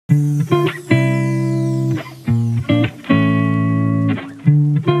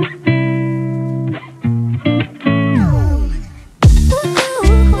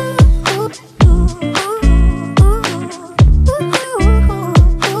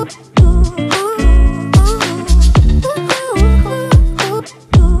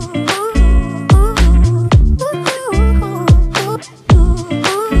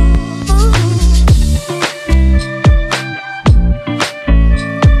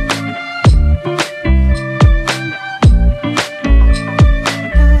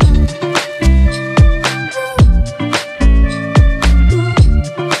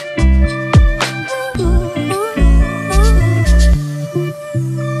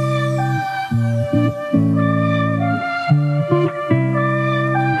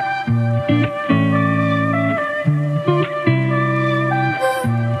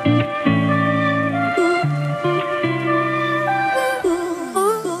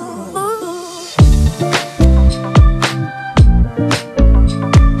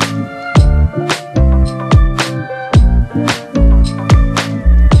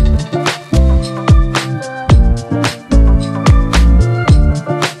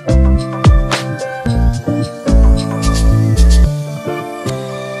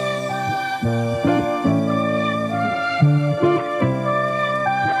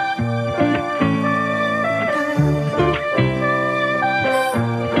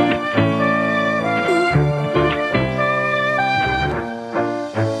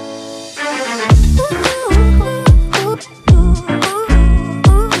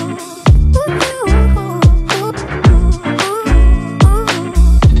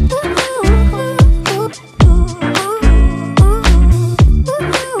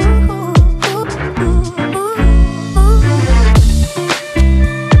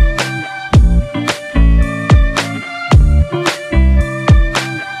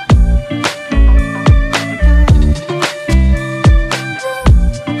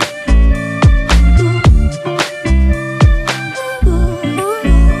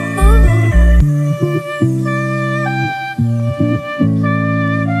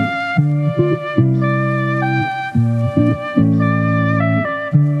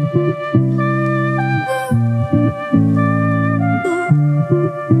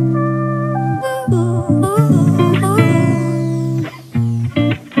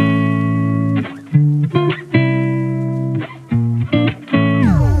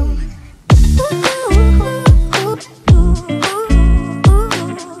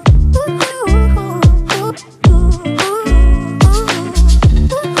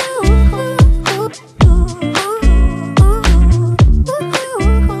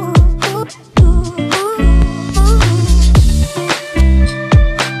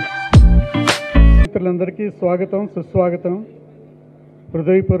మిత్రులందరికీ స్వాగతం, సుస్వాగతం,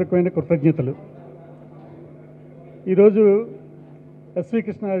 హృదయపూర్వకమైన కృతజ్ఞతలు. ఈరోజు ఎస్వి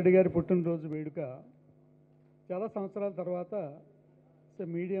కృష్ణారెడ్డి గారి పుట్టినరోజు వేడుక చాలా సంవత్సరాల తర్వాత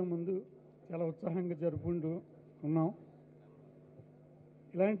మీడియా ముందు చాలా ఉత్సాహంగా జరుపుకుంటూ ఉన్నాం.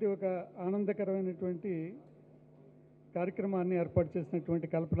 ఇలాంటి ఒక ఆనందకరమైనటువంటి కార్యక్రమాన్ని ఏర్పాటు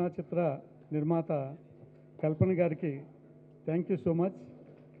చేసినటువంటి కల్పనా చిత్ర నిర్మాత కల్పన గారికి థ్యాంక్ యూ సో మచ్.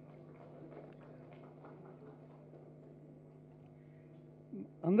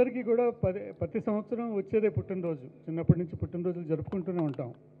 అందరికీ కూడా ప్రతి సంవత్సరం వచ్చేదే పుట్టినరోజు. చిన్నప్పటి నుంచి పుట్టినరోజులు జరుపుకుంటూనే ఉంటాం.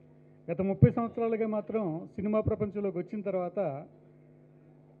 గత 30 సంవత్సరాలుగా మాత్రం సినిమా ప్రపంచంలోకి వచ్చిన తర్వాత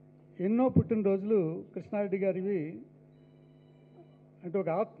ఎన్నో పుట్టినరోజులు కృష్ణారెడ్డి గారివి అంటే ఒక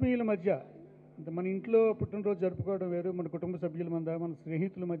ఆత్మీయుల మధ్య, అంటే మన ఇంట్లో పుట్టినరోజు జరుపుకోవడం వేరు, మన కుటుంబ సభ్యుల మధ్య, మన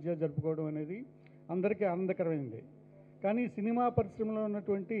స్నేహితుల మధ్య జరుపుకోవడం అనేది అందరికీ ఆనందకరమైంది. కానీ సినిమా పరిశ్రమలో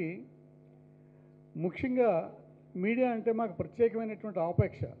ఉన్నటువంటి ముఖ్యంగా మీడియా అంటే మాకు ప్రత్యేకమైనటువంటి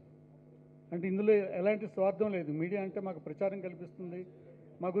ఆపేక్ష. అంటే ఇందులో ఎలాంటి స్వార్థం లేదు. మీడియా అంటే మాకు ప్రచారం కల్పిస్తుంది,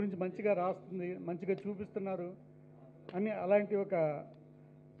 మా గురించి మంచిగా రాస్తుంది, మంచిగా చూపిస్తున్నారు అని అలాంటి ఒక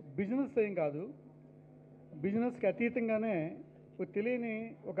బిజినెస్ ఏం కాదు. బిజినెస్కి అతీతంగానే ఒక తెలియని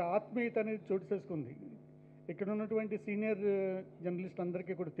ఒక ఆత్మీయత అనేది చోటు చేసుకుంది. ఇక్కడ ఉన్నటువంటి సీనియర్ జర్నలిస్ట్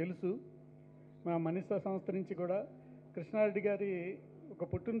అందరికీ కూడా తెలుసు. మా మనీషా సంస్థ నుంచి కూడా కృష్ణారెడ్డి గారి ఒక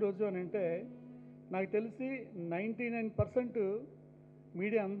పుట్టినరోజు అని అంటే నాకు తెలిసి 99%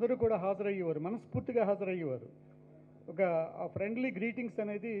 మీడియా అందరూ కూడా హాజరయ్యేవారు, మనస్ఫూర్తిగా హాజరయ్యేవారు. ఒక ఫ్రెండ్లీ గ్రీటింగ్స్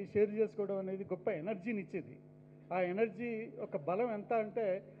అనేది షేర్ చేసుకోవడం అనేది గొప్ప ఎనర్జీని ఇచ్చేది. ఆ ఎనర్జీ ఒక బలం ఎంత అంటే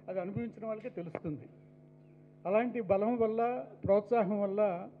అది అనుభవించిన వాళ్ళకే తెలుస్తుంది. అలాంటి బలం వల్ల, ప్రోత్సాహం వల్ల,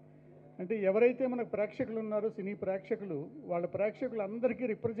 అంటే ఎవరైతే మనకు ప్రేక్షకులు ఉన్నారో సినీ ప్రేక్షకులు, వాళ్ళ ప్రేక్షకులందరికీ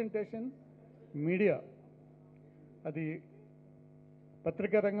రిప్రజెంటేషన్ మీడియా. అది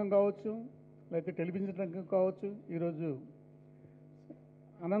పత్రికా రంగం కావచ్చు, లేకపోతే టెలివిజన్ రంగం కావచ్చు. ఈరోజు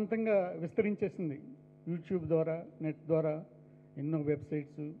అనంతంగా విస్తరించేసింది. యూట్యూబ్ ద్వారా, నెట్ ద్వారా ఎన్నో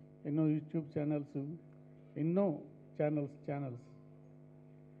వెబ్సైట్స్, ఎన్నో యూట్యూబ్ ఛానల్స్, ఎన్నో ఛానల్స్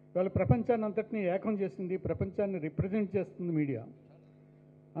ఇవాళ ప్రపంచాన్ని అంతటినీ ఏకం చేసింది, ప్రపంచాన్ని రిప్రజెంట్ చేస్తుంది మీడియా.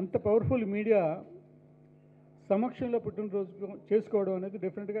 అంత పవర్ఫుల్ మీడియా సమక్షంలో పుట్టినరోజు చేసుకోవడం అనేది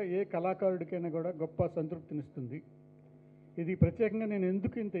డెఫినెట్గా ఏ కళాకారుడికైనా కూడా గొప్ప సంతృప్తినిస్తుంది. ఇది ప్రత్యేకంగా నేను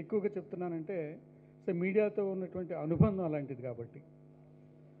ఎందుకు ఇంత ఎక్కువగా చెప్తున్నానంటే సో మీడియాతో ఉన్నటువంటి అనుబంధం అలాంటిది కాబట్టి.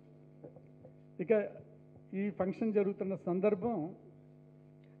 ఇక ఈ ఫంక్షన్ జరుగుతున్న సందర్భం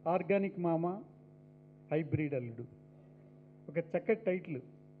ఆర్గానిక్ మామ హైబ్రిడ్ అల్లుడు, ఒక చక్కటి టైటిల్.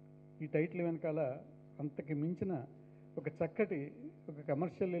 ఈ టైటిల్ వెనకాల అంతకి మించిన ఒక చక్కటి ఒక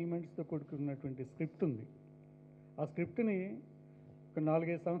కమర్షియల్ ఎలిమెంట్స్తో కూడుకున్నటువంటి స్క్రిప్ట్ ఉంది. ఆ స్క్రిప్ట్ని ఒక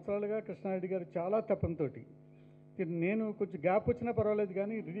 4-5 సంవత్సరాలుగా కృష్ణారెడ్డి గారు చాలా తపంతో, నేను కొంచెం గ్యాప్ వచ్చినా పర్వాలేదు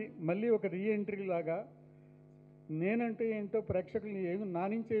కానీ మళ్ళీ ఒక రీఎంట్రీ లాగా నేనంటే ఏంటో ప్రేక్షకులు నా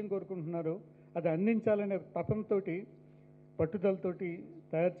నుంచి ఏం కోరుకుంటున్నారో అది అందించాలనే తపంతో, పట్టుదలతోటి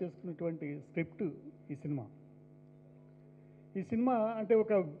తయారు చేసుకున్నటువంటి స్క్రిప్ట్ ఈ సినిమా. ఈ సినిమా అంటే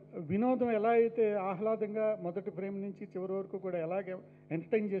ఒక వినోదం ఎలా అయితే ఆహ్లాదంగా మొదటి ఫ్రేమ్ నుంచి చివరి వరకు కూడా ఎలాగ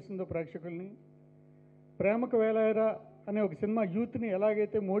ఎంటర్టైన్ చేసిందో ప్రేక్షకుల్ని, ప్రేమకు వేలాయరా అనే ఒక సినిమా యూత్ని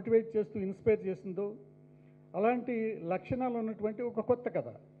ఎలాగైతే మోటివేట్ చేస్తూ ఇన్స్పైర్ చేసిందో అలాంటి లక్షణాలు ఉన్నటువంటి ఒక కొత్త కథ.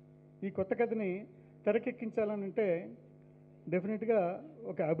 ఈ కొత్త కథని తెరకెక్కించాలనంటే డెఫినెట్గా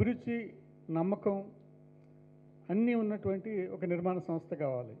ఒక అభిరుచి, నమ్మకం అన్నీ ఉన్నటువంటి ఒక నిర్మాణ సంస్థ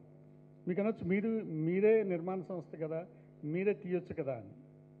కావాలి. మీకు అనొచ్చు మీరే నిర్మాణ సంస్థ కదా, మీరే తీయొచ్చు కదా అని.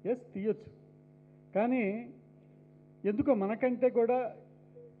 ఎస్, తీయొచ్చు. కానీ ఎందుకో మనకంటే కూడా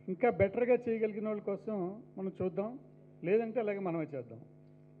ఇంకా బెటర్గా చేయగలిగిన వాళ్ళ కోసం మనం చూద్దాం, లేదంటే అలాగే మనమే చేద్దాం.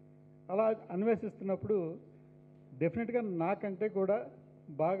 అలా అన్వేషిస్తున్నప్పుడు డెఫినెట్గా నాకంటే కూడా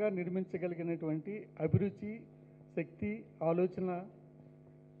బాగా నిర్మించగలిగినటువంటి అభిరుచి, శక్తి, ఆలోచన,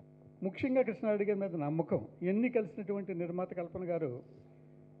 ముఖ్యంగా కృష్ణారెడ్డి గారి మీద నమ్మకం, ఇవన్నీ కలిసినటువంటి నిర్మాత కల్పన గారు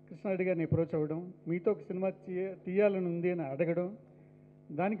కృష్ణారెడ్డి గారిని అప్రోచ్ అవ్వడం, మీతో ఒక సినిమా తీయాలని ఉంది అని అడగడం,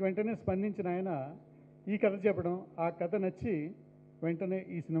 దానికి వెంటనే స్పందించిన ఆయన ఈ కథ చెప్పడం, ఆ కథ నచ్చి వెంటనే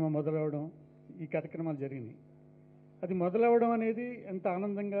ఈ సినిమా మొదలవడం, ఈ కార్యక్రమాలు జరిగినాయి. అది మొదలవడం అనేది ఎంత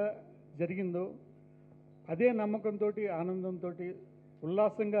ఆనందంగా జరిగిందో అదే నమ్మకంతో, ఆనందంతో,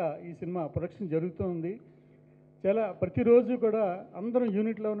 ఉల్లాసంగా ఈ సినిమా ప్రొడక్షన్ జరుగుతూ ఉంది. చాలా ప్రతిరోజు కూడా అందరూ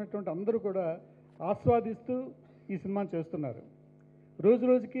యూనిట్లో ఉన్నటువంటి అందరూ కూడా ఆస్వాదిస్తూ ఈ సినిమాని చేస్తున్నారు. రోజు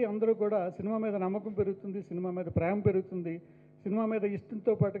రోజుకి అందరూ కూడా సినిమా మీద నమ్మకం పెరుగుతుంది, సినిమా మీద ప్రేమ పెరుగుతుంది, సినిమా మీద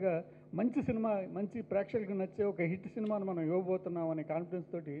ఇష్టంతో పాటుగా మంచి సినిమా, మంచి ప్రేక్షకులకు నచ్చే ఒక హిట్ సినిమాను మనం ఇవ్వబోతున్నాం అనే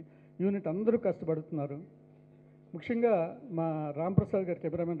కాన్ఫిడెన్స్ తోటి యూనిట్ అందరూ కష్టపడుతున్నారు. ముఖ్యంగా మా రాంప్రసాద్ గారు,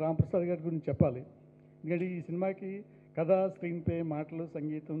 కెమెరామెన్ రాంప్రసాద్ గారి గురించి చెప్పాలి. ఎందుకంటే ఈ సినిమాకి కథ, స్క్రీన్ ప్లే, మాటలు,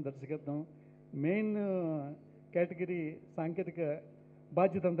 సంగీతం, దర్శకత్వం, మెయిన్ కేటగిరీ సాంకేతిక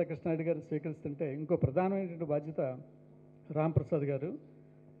బాధ్యత అంతా కృష్ణారెడ్డి గారు స్వీకరిస్తుంటే ఇంకో ప్రధానమైనటువంటి బాధ్యత రాంప్రసాద్ గారు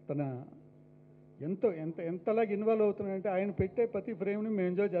తన ఎంతలాగా ఇన్వాల్వ్ అవుతున్నారంటే ఆయన పెట్టే ప్రతి ఫ్రేమ్ని మేము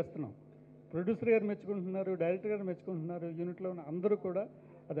ఎంజాయ్ చేస్తున్నాం. ప్రొడ్యూసర్ గారు మెచ్చుకుంటున్నారు, డైరెక్టర్ గారు మెచ్చుకుంటున్నారు, యూనిట్లో ఉన్న అందరూ కూడా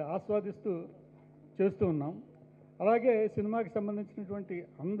అది ఆస్వాదిస్తూ చేస్తూ ఉన్నాం. అలాగే సినిమాకి సంబంధించినటువంటి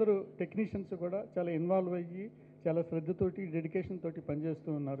అందరూ టెక్నీషియన్స్ కూడా చాలా ఇన్వాల్వ్ అయ్యి చాలా శ్రద్ధతోటి, డెడికేషన్ తోటి పనిచేస్తూ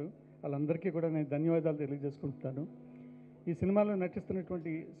ఉన్నారు. వాళ్ళందరికీ కూడా నేను ధన్యవాదాలు తెలియజేసుకుంటున్నాను. ఈ సినిమాలో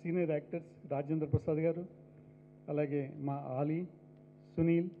నటిస్తున్నటువంటి సీనియర్ యాక్టర్స్ రాజేంద్ర ప్రసాద్ గారు, అలాగే మా ఆలీ,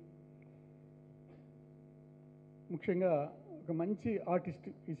 సునీల్, ముఖ్యంగా ఒక మంచి ఆర్టిస్ట్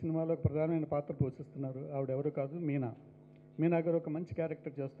ఈ సినిమాలో ఒక ప్రధానమైన పాత్ర పోషిస్తున్నారు. ఆవిడెవరూ కాదు, మీనా గారు ఒక మంచి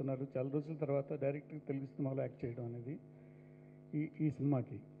క్యారెక్టర్ చేస్తున్నారు. చాలా రోజుల తర్వాత డైరెక్టర్ తెలుగు సినిమాలో యాక్ట్ చేయడం అనేది ఈ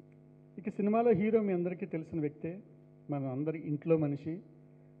సినిమాకి. ఇక సినిమాలో హీరో మీ అందరికీ తెలిసిన వ్యక్తే, మన అందరి ఇంట్లో మనిషి,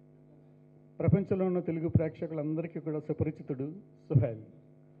 ప్రపంచంలో ఉన్న తెలుగు ప్రేక్షకులందరికీ కూడా సుపరిచితుడు సుహైల్.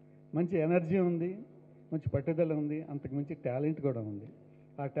 మంచి ఎనర్జీ ఉంది, మంచి పట్టుదల ఉంది, అంతకు మంచి టాలెంట్ కూడా ఉంది.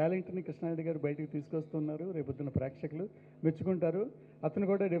 ఆ టాలెంట్ని కృష్ణారెడ్డి గారు బయటకు తీసుకొస్తున్నారు. రేపొద్దున ప్రేక్షకులు మెచ్చుకుంటారు. అతను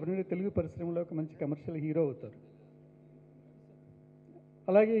కూడా డెఫినెట్గా తెలుగు పరిశ్రమలో ఒక మంచి కమర్షియల్ హీరో అవుతారు.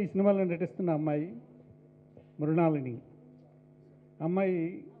 అలాగే ఈ సినిమాలో నటిస్తున్న అమ్మాయి మృణాలిని, అమ్మాయి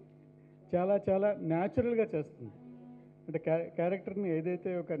చాలా చాలా న్యాచురల్గా చేస్తుంది. అంటే క్యారెక్టర్ని ఏదైతే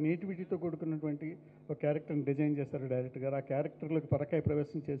ఒక నేటివిటీతో కూడుకున్నటువంటి ఒక క్యారెక్టర్ని డిజైన్ చేశారు డైరెక్టర్ గారు, ఆ క్యారెక్టర్లోకి పరకాయ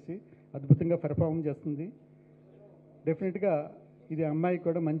ప్రవేశం చేసి అద్భుతంగా పెర్ఫార్మ్ చేస్తుంది. డెఫినెట్గా ఇది అమ్మాయి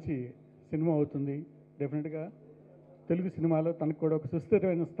కూడా మంచి సినిమా అవుతుంది. డెఫినెట్గా తెలుగు సినిమాలో తనకు కూడా ఒక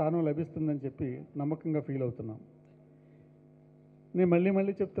సుస్థిరమైన స్థానం లభిస్తుందని చెప్పి నమ్మకంగా ఫీల్ అవుతున్నాం. నేను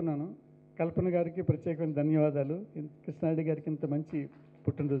మళ్ళీ చెప్తున్నాను, కల్పన గారికి ప్రత్యేకమైన ధన్యవాదాలు. కృష్ణారెడ్డి గారికి ఇంత మంచి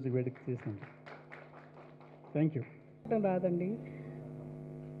పుట్టినరోజు వేడుక చేసినందుకు థ్యాంక్ యూ. రాదండి.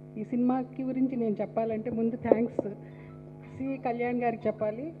 ఈ సినిమాకి గురించి నేను చెప్పాలంటే ముందు థ్యాంక్స్ వచ్చేసి కళ్యాణ్ గారికి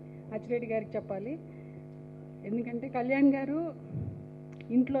చెప్పాలి, అచ్చిరెడ్డి గారికి చెప్పాలి. ఎందుకంటే కళ్యాణ్ గారు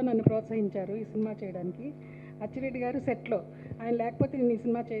ఇంట్లో నన్ను ప్రోత్సహించారు ఈ సినిమా చేయడానికి. అచ్చిరెడ్డి గారు సెట్లో, ఆయన లేకపోతే నేను ఈ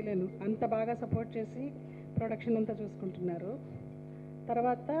సినిమా చేయలేను, అంత బాగా సపోర్ట్ చేసి ప్రొడక్షన్ అంతా చూసుకుంటున్నారు.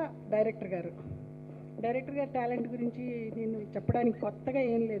 తర్వాత డైరెక్టర్ గారు టాలెంట్ గురించి నేను చెప్పడానికి కొత్తగా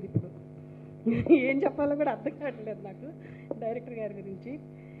ఏం లేదు. ఇప్పుడు ఏం చెప్పాలో కూడా అర్థం కావట్లేదు నాకు డైరెక్టర్ గారి గురించి.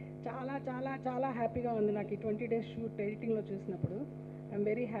 చాలా చాలా చాలా హ్యాపీగా ఉంది నాకు ఈ 20 days షూట్ ఎడిటింగ్లో చూసినప్పుడు. I'm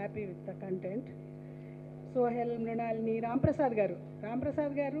very happy with the content. Sohel, Mrinalini, Ramprasad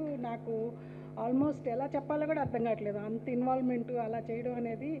గారు నాకు ఆల్మోస్ట్ ఎలా చెప్పాలో కూడా అర్థం కావట్లేదు. అంత ఇన్వాల్వ్మెంట్ అలా చేయడం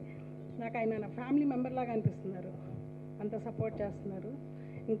అనేది నాకు ఆయన నా ఫ్యామిలీ మెంబర్ లాగా అనిపిస్తున్నారు. అంత సపోర్ట్ చేస్తున్నారు.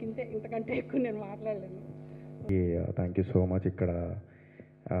 ఇంతకంటే ఎక్కువ నేను మాట్లాడలేను. Thank you so much. ఇక్కడ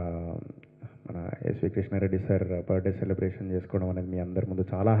మన SV Krishna Reddy sir birthday celebration చేసుకోవడం అనేది మీ అందరి ముందు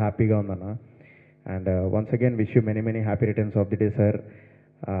చాలా హ్యాపీగా ఉందన్న. And once again wish you many many happy returns of the day sir.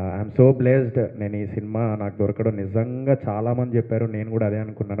 I'm so blessed. నేను ఈ సినిమా నాకు దొరకడం నిజంగా చాలామంది చెప్పారు, నేను కూడా అదే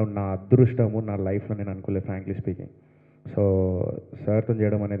అనుకున్నాను. నా అదృష్టము నా లైఫ్లో నేను అనుకోలేదు ఫ్రాంక్లీ స్పీకింగ్. సో సార్తో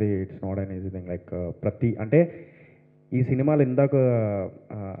చేయడం అనేది it's not an easy thing. Like అంటే ఈ సినిమాలో ఇందాక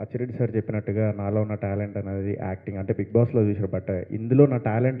అచ్చిరెడ్డి సార్ చెప్పినట్టుగా నాలో ఉన్న టాలెంట్ అనేది యాక్టింగ్ అంటే బిగ్ బాస్లో చూసారు, బట్ ఇందులో నా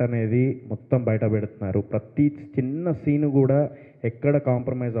టాలెంట్ అనేది మొత్తం బయట పెడుతున్నారు. ప్రతి చిన్న సీను కూడా ఎక్కడ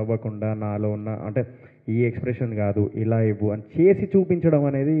కాంప్రమైజ్ అవ్వకుండా నాలో ఉన్న అంటే ఈ ఎక్స్ప్రెషన్ కాదు ఇలా ఇవ్వు అని చేసి చూపించడం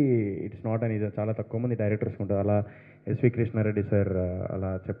అనేది ఇట్స్ నాట్ అని. ఇది చాలా తక్కువ మంది డైరెక్టర్స్ ఉంటారు. అలా ఎస్వి కృష్ణారెడ్డి సార్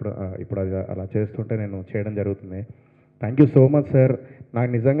అలా చెప్పడం ఇప్పుడు అది అలా చేస్తుంటే నేను చేయడం జరుగుతుంది. Thank you so much sir. నాకు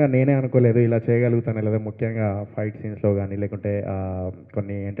నిజంగా నేనే అనుకోలేదు ఇలా చేయగలుగుతాను, లేదా ముఖ్యంగా ఫైట్ సీన్స్లో కానీ లేకుంటే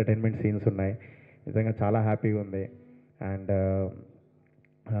కొన్ని ఎంటర్టైన్మెంట్ సీన్స్ ఉన్నాయి. నిజంగా చాలా హ్యాపీగా ఉంది. అండ్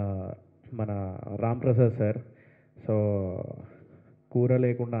మన రాంప్రసాద్ సార్, సో కూర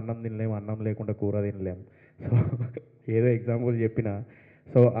లేకుండా అన్నం తినలేము, అన్నం లేకుండా కూర తినలేము. సో ఏదో ఎగ్జాంపుల్ చెప్పిన,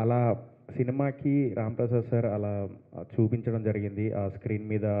 సో అలా సినిమాకి రాంప్రసాద్ సార్ అలా చూపించడం జరిగింది ఆ స్క్రీన్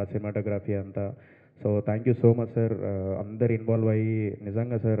మీద సినిమాటోగ్రఫీ అంతా. So thank you so much sir. అందరు ఇన్వాల్వ్ అయ్యి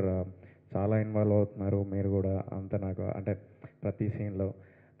నిజంగా సార్ చాలా ఇన్వాల్వ్ అవుతున్నారు మీరు కూడా అంత నాకు అంటే ప్రతి సీన్లో.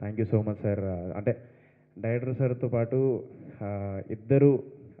 Thank you so much sir. అంటే డైరెక్టర్ సార్తో పాటు ఇద్దరు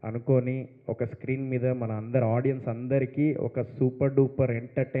అనుకొని ఒక స్క్రీన్ మీద మన అందరు ఆడియన్స్ అందరికీ ఒక సూపర్ డూపర్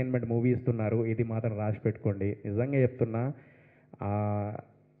ఎంటర్టైన్మెంట్ మూవీ ఇస్తున్నారు. ఇది మాత్రం రాసి పెట్టుకోండి. నిజంగా చెప్తున్నా,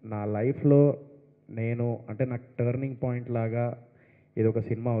 నా లైఫ్లో నేను అంటే నాకు టర్నింగ్ పాయింట్ లాగా ఇది ఒక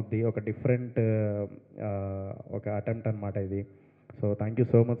సినిమా అవుద్ది, ఒక డిఫరెంట్ ఒక అటెంప్ట్ అనమాట ఇది. So thank you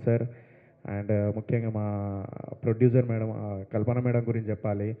so much sir. And ముఖ్యంగా మా ప్రొడ్యూసర్ మేడం కల్పన మేడం గురించి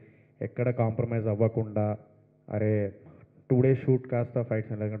చెప్పాలి. ఎక్కడ కాంప్రమైజ్ అవ్వకుండా, అరే 2 days షూట్ కాస్త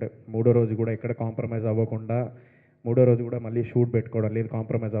ఫైట్స్ లేకుంటే మూడో రోజు కూడా ఎక్కడ కాంప్రమైజ్ అవ్వకుండా, మూడో రోజు కూడా మళ్ళీ షూట్ పెట్టుకోవడం లేదు,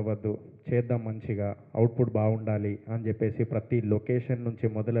 కాంప్రమైజ్ అవ్వద్దు, చేద్దాం మంచిగా, అవుట్పుట్ బాగుండాలి అని చెప్పేసి ప్రతి లొకేషన్ నుంచి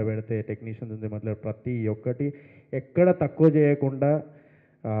మొదలు పెడితే టెక్నీషియన్స్ నుంచి మొదలు ప్రతి ఒక్కటి ఎక్కడ తక్కువ చేయకుండా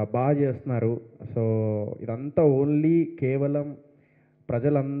బాగా చేస్తున్నారు. సో ఇదంతా ఓన్లీ కేవలం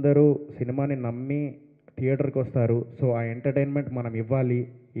ప్రజలందరూ సినిమాని నమ్మి థియేటర్కి వస్తారు. సో ఆ ఎంటర్టైన్మెంట్ మనం ఇవ్వాలి,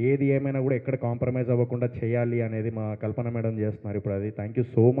 ఏది ఏమైనా కూడా ఎక్కడ కాంప్రమైజ్ అవ్వకుండా చేయాలి అనేది మా కల్పన మేడం చేస్తున్నారు ఇప్పుడు. అది thank you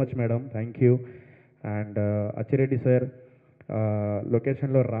so much madam, thank you. And Achi Reddy sir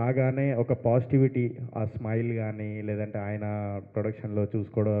లొకేషన్లో రాగానే ఒక పాజిటివిటీ, ఆ స్మైల్ కానీ లేదంటే ఆయన ప్రొడక్షన్లో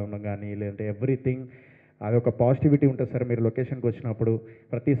చూసుకోవడం కానీ లేదంటే ఎవ్రీథింగ్ అది ఒక పాజిటివిటీ ఉంటుంది సార్. మీరు లొకేషన్కి వచ్చినప్పుడు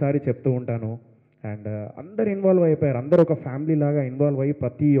ప్రతిసారి చెప్తూ ఉంటాను. అండ్ అందరు ఇన్వాల్వ్ అయిపోయారు, అందరూ ఒక ఫ్యామిలీ లాగా ఇన్వాల్వ్ అయ్యి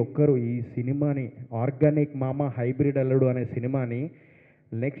ప్రతి ఒక్కరు ఈ సినిమాని ఆర్గానిక్ మామ హైబ్రిడ్ అల్లుడు అనే సినిమాని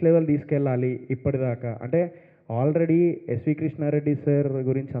నెక్స్ట్ లెవెల్ తీసుకెళ్ళాలి. ఇప్పటిదాకా అంటే ఆల్రెడీ ఎస్వి కృష్ణారెడ్డి సార్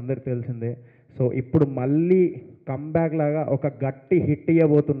గురించి అందరికి తెలిసిందే. సో ఇప్పుడు మళ్ళీ కమ్బ్యాక్ లాగా ఒక గట్టి హిట్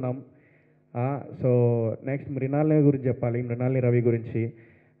ఇవ్వబోతున్నాం. సో నెక్స్ట్ మృణాలిని గురించి చెప్పాలి. మృణాలిని రవి గురించి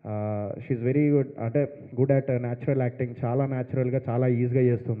షీఈ్ వెరీ గుడ్, అంటే గుడ్ అట్ న్యాచురల్ యాక్టింగ్, చాలా న్యాచురల్గా చాలా ఈజీగా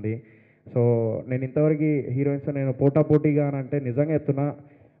చేస్తుంది. సో నేను ఇంతవరకు హీరోయిన్స్ నేను పోటాపోటీగా అని అంటే నిజంగా చెప్తున్నా,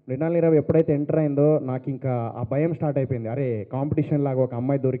 మృణాలిని రవి ఎప్పుడైతే ఎంటర్ అయిందో నాకు ఇంకా ఆ భయం స్టార్ట్ అయిపోయింది. అరే కాంపిటీషన్ లాగా ఒక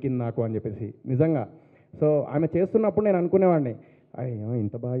అమ్మాయి దొరికింది నాకు అని చెప్పేసి నిజంగా. సో ఆమె చేస్తున్నప్పుడు నేను అనుకునేవాడిని, అయ్యో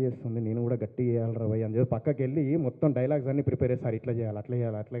ఇంత బాగా చేస్తుంది, నేను కూడా గట్టి చేయాలి రవి అని చెప్పి పక్కకి వెళ్ళి మొత్తం డైలాగ్స్ అన్నీ ప్రిపేర్ చేస్తారు, ఇట్లా చేయాలి అట్లా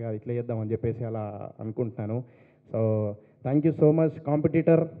చేయాలి అట్లా కాదు ఇట్లా చేద్దాం అని చెప్పేసి అలా అనుకుంటున్నాను. So thank you so much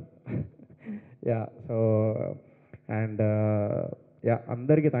competitor. Yeah so and yeah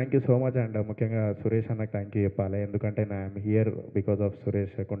అందరికీ thank you so much. And ముఖ్యంగా సురేష్ అన్నకు థ్యాంక్ యూ చెప్పాలి, ఎందుకంటే I'm here because of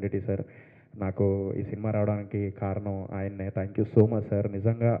Suresh కొండిటి sir. నాకు ఈ సినిమా రావడానికి కారణం ఆయన్నే. Thank you so much sir.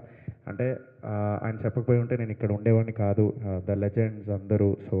 నిజంగా అంటే ఆయన చెప్పకపోయి ఉంటే నేను ఇక్కడ ఉండేవాడిని కాదు. ద లెజెండ్స్ అందరూ,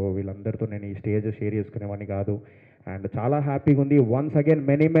 సో వీళ్ళందరితో నేను ఈ స్టేజ్ షేర్ చేసుకునేవాడిని కాదు. అండ్ చాలా హ్యాపీగా ఉంది. Once again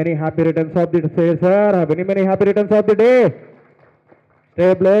many many happy returns of the day sir, many many happy returns of the day. Stay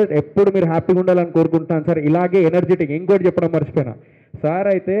blessed, ఎప్పుడు మీరు హ్యాపీగా ఉండాలని కోరుకుంటున్నాను సార్. ఇలాగే ఎనర్జెటిక్. ఇంకోటి చెప్పడం మర్చిపోయినా, సార్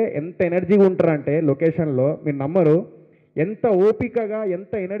అయితే ఎంత ఎనర్జీగా ఉంటారంటే లొకేషన్లో మీరు నమ్మరు. ఎంత ఓపికగా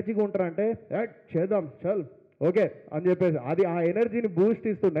ఎంత ఎనర్జీగా ఉంటారంటే చేద్దాం చల్ ఓకే అని చెప్పేసి అది ఆ ఎనర్జీని బూస్ట్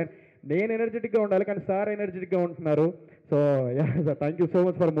ఇస్తుండే. నేను ఎనర్జెటిక్గా ఉండాలి కానీ సార్ ఎనర్జెటిక్గా ఉంటున్నారు. So yeah sir, thank you so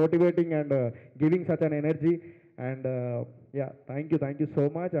much for motivating and giving such an energy. And yeah thank you so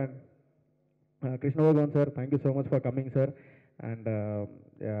much. And Krishna Bhagavan sir, thank you so much for coming sir. And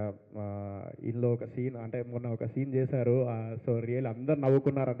ఇందులో ఒక scene అంటే మొన్న ఒక scene చేశారు. So real అందరు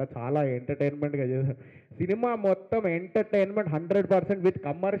నవ్వుకున్నారంట, చాలా ఎంటర్టైన్మెంట్గా చేశారు. Cinema మొత్తం ఎంటర్టైన్మెంట్ 100% విత్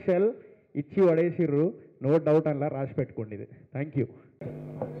కమర్షియల్ ఇచ్చి పడేసిర్రు, నో డౌట్ అలా రాసి పెట్టుకోండి ఇది. Thank you.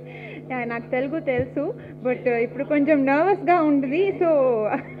 నాకు తెలుగు తెలుసు, బట్ ఇప్పుడు కొంచెం నర్వస్గా ఉంటుంది. సో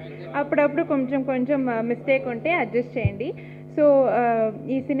అప్పుడప్పుడు కొంచెం మిస్టేక్ ఉంటే అడ్జస్ట్ చేయండి. సో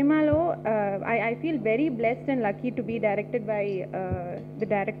ఈ సినిమాలో I feel very blessed and lucky to be directed by the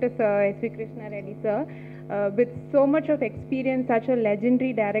director sir SV Krishna Reddy sir, with so much of experience, such a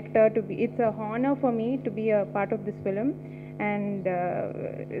legendary director. It's a honor for me to be a part of this film. And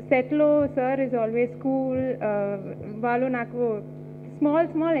Setlo sir is always cool. Valu naku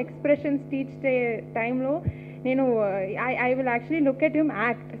small expressions teach time lo nenu I will actually look at him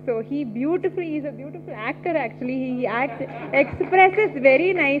act. So he's a beautiful actor actually. He expresses very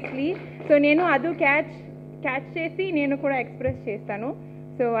nicely. So nenu adu catch chesi nenu kuda express chestanu.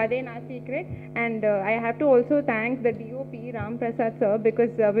 So ade na secret. And I have to also thank the DOP Ram Prasad sir,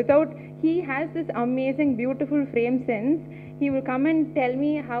 because he has this amazing beautiful frame sense. He will come and tell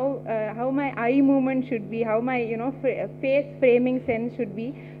me how my eye movement should be, how my face framing sense should be.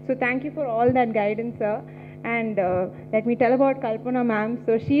 So thank you for all that guidance sir. And let me tell about Kalpana ma'am.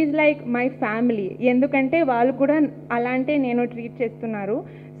 So she is like my family. Endukante vaallu kuda alante nenu treat chestunnaru.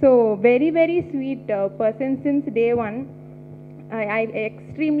 So very sweet person since day one. I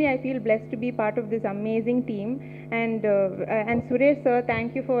feel blessed to be part of this amazing team. And Suresh sir, thank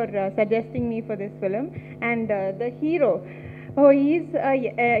you for suggesting me for this film. And the hero, he's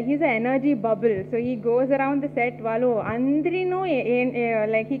an energy bubble. So he goes around the set, valu andrino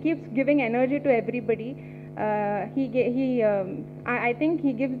like he keeps giving energy to everybody. I think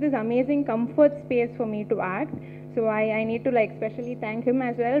he gives this amazing comfort space for me to act. So I need to especially thank him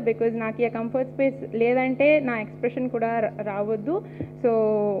as well, because naaki a comfort space ledante na expression kuda ravoddu. So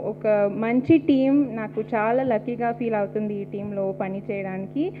oka manchi team naku chaala lucky ga feel avutundi ee team lo pani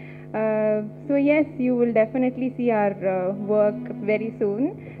cheyadaniki. So yes, you will definitely see our work very soon.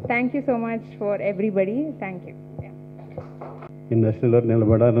 Thank you so much for everybody. Thank you. ఇండస్ట్రీలో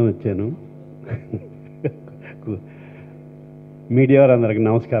నిలబడాలని వచ్చాను. Media వారందరికీ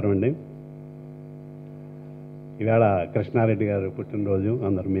నమస్కారం అండి. ఇవాళ కృష్ణారెడ్డి గారు పుట్టినరోజు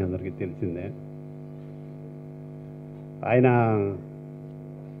మీ అందరికీ తెలిసిందే. ఆయన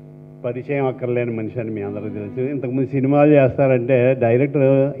పరిచయం అక్కర్లేని మనిషి అని మీ అందరికీ తెలుసు. ఇంతకుముందు సినిమాలు చేస్తారంటే డైరెక్టర్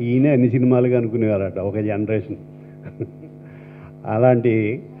ఈయనే అన్ని సినిమాలుగా అనుకునేవారట ఒక జనరేషన్. అలాంటి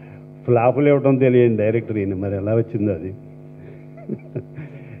ఫ్లాపులు ఇవ్వడం తెలియని డైరెక్టర్ ఈయన. మరి ఎలా వచ్చిందో అది.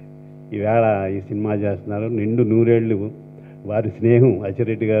 ఈవేళ ఈ సినిమా చేస్తున్నారు. నిండు నూరేళ్ళు వారి స్నేహం,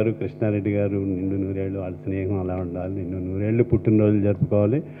 అచ్చిరెడ్డి గారు కృష్ణారెడ్డి గారు నిండు నూరేళ్ళు వాళ్ళ స్నేహం అలా ఉండాలి. నిండు నూరేళ్ళు పుట్టినరోజులు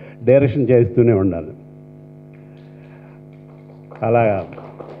జరుపుకోవాలి, డైరెక్షన్ చేస్తూనే ఉండాలి. అలా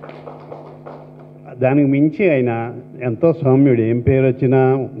దానికి మించి ఆయన ఎంతో సౌమ్యుడు. ఏం పేరు వచ్చినా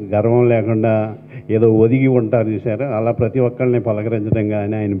గర్వం లేకుండా ఏదో ఒదిగి ఉంటారు చూసారు, అలా ప్రతి ఒక్కరిని పలకరించడం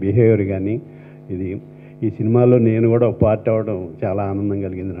కానీ ఆయన బిహేవియర్ కానీ ఇది. ఈ సినిమాలో నేను కూడా ఒక పార్ట్ అవ్వడం చాలా ఆనందం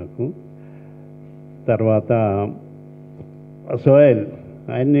కలిగింది నాకు. తర్వాత సోయల్,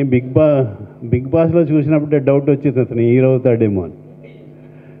 ఆయన్ని బిగ్ బాస్లో చూసినప్పుడే డౌట్ వచ్చింది అతను హీరో అవుతాడేమో అని.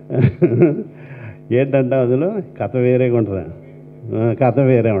 ఏంటంటే అందులో కథ వేరేగా ఉంటుంది, కథ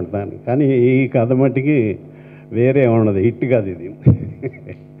వేరే ఉంటుంది. కానీ ఈ కథ మట్టికి వేరే ఉండదు, హిట్ కాదు ఇది.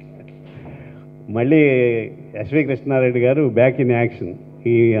 మళ్ళీ ఎస్వి కృష్ణారెడ్డి గారు బ్యాక్ ఇన్ యాక్షన్.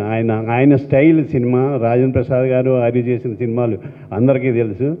 ఆయన స్టైల్ సినిమా రాజేంద్ర ప్రసాద్ గారు ఆర్య చేసిన సినిమాలు అందరికీ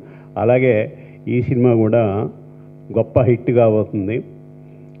తెలుసు. అలాగే ఈ సినిమా కూడా గొప్ప హిట్ కాబోతుంది.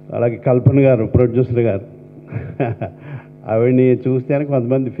 అలాగే కల్పన గారు ప్రొడ్యూసర్ గారు, ఆవిడని చూస్తేనే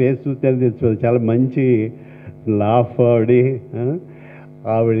కొంతమంది ఫేస్ చూస్తేనే తెలుసుకోవాలి, చాలా మంచి లాఫ్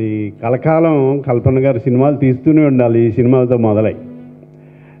ఆవిడ కలకాలం కల్పన గారు సినిమాలు తీస్తూనే ఉండాలి. ఈ సినిమాతో మొదలై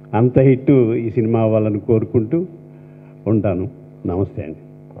అంత హిట్ ఈ సినిమా అవ్వాలని కోరుకుంటూ ఉంటాను. నమస్తే అండి.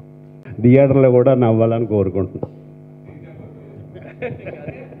 థియేటర్లో కూడా నవ్వాలని కోరుకుంటున్నాను.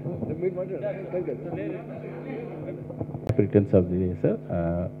 Returns of the day sir,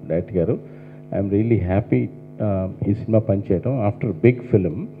 director గారు, ఐఎమ్ రియల్లీ హ్యాపీ ఈ సినిమా పనిచేయటం ఆఫ్టర్ బిగ్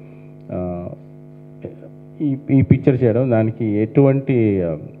ఫిలిం. ఈ పిక్చర్ చేయడం దానికి ఎటువంటి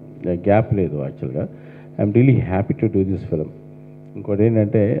గ్యాప్ లేదు యాక్చువల్గా. I'm really happy to do this film. ఇంకోటి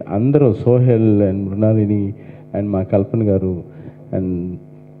ఏంటంటే అందరూ సోహెల్ అండ్ మృణాలిని అండ్ మా కల్పన గారు అండ్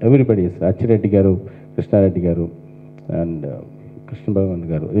ఎవ్రీబడి, అచ్చిరెడ్డి గారు, కృష్ణారెడ్డి గారు అండ్ కృష్ణ భగవాన్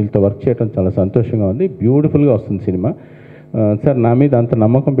గారు, వీళ్ళతో వర్క్ చేయడం చాలా సంతోషంగా ఉంది. బ్యూటిఫుల్గా వస్తుంది సినిమా. సార్ నా మీద అంత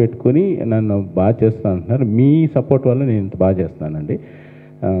నమ్మకం పెట్టుకొని నన్ను బాగా చేస్తున్నాను అంటున్నారు. మీ సపోర్ట్ వల్ల నేను ఇంత బాగా చేస్తున్నానండి.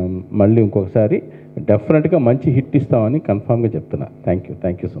 మళ్ళీ ఇంకొకసారి డెఫినెట్గా మంచి హిట్ ఇస్తామని కన్ఫామ్గా చెప్తున్నా.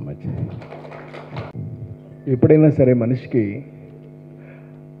 Thank you so much. ఎప్పుడైనా సరే మనిషికి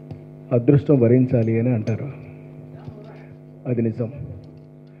అదృష్టం వరించాలి అని అంటారు. అది నిజం.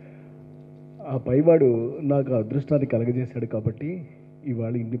 ఆ పైవాడు నాకు అదృష్టాన్ని కలగజేశాడు కాబట్టి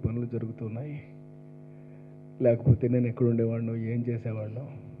ఇవాళ ఇన్ని పనులు జరుగుతున్నాయి. లేకపోతే నేను ఎక్కడ ఉండేవాడినో, ఏం చేసేవాడినో.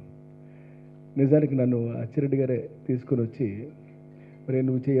 నిజానికి నన్ను అచ్చిరెడ్డి గారే తీసుకుని వచ్చి, మరి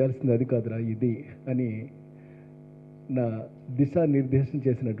నువ్వు చేయాల్సింది అది కాదురా ఇది అని నా దిశానిర్దేశం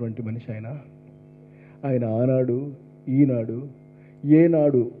చేసినటువంటి మనిషి ఆయన ఆనాడు ఈనాడు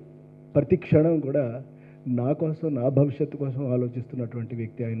ఏనాడు ప్రతి క్షణం కూడా నా కోసం, నా భవిష్యత్తు కోసం ఆలోచిస్తున్నటువంటి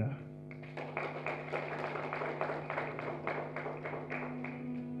వ్యక్తి ఆయన.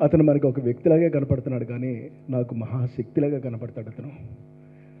 అతను మనకి ఒక వ్యక్తిలాగే కనపడుతున్నాడు, కానీ నాకు మహాశక్తిలాగా కనపడతాడు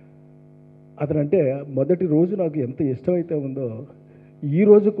అతను అంటే మొదటి రోజు నాకు ఎంత ఇష్టమైతే ఉందో ఈ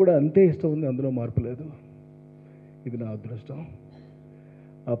రోజు కూడా అంతే ఇష్టం ఉంది, అందులో మార్పు లేదు. ఇది నా అదృష్టం.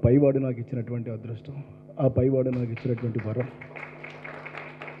 ఆ పైవాడు నాకు ఇచ్చినటువంటి అదృష్టం, ఆ పైవాడు నాకు ఇచ్చినటువంటి వరం.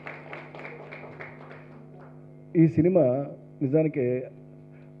 ఈ సినిమా నిజానికి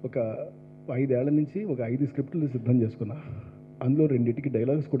ఒక 5 ఏళ్ల నుంచి ఒక 5 స్క్రిప్టులు సిద్ధం చేసుకున్నా. అందులో 2టికి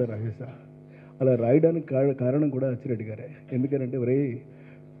డైలాగ్స్ కూడా రాసేసా. అలా రాయడానికి కారణం కూడా అచ్చిరెడ్డి గారే. ఎందుకంటే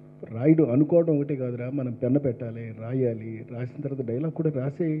రాయడం అనుకోవడం ఒకటే కాదురా, మనం పెన్న పెట్టాలి, రాయాలి, రాసిన తర్వాత డైలాగ్ కూడా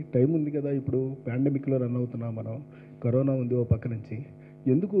రాసే టైం ఉంది కదా. ఇప్పుడు పాండమిక్లో రన్ అవుతున్నాం మనం, కరోనా ఉంది ఓ పక్క నుంచి.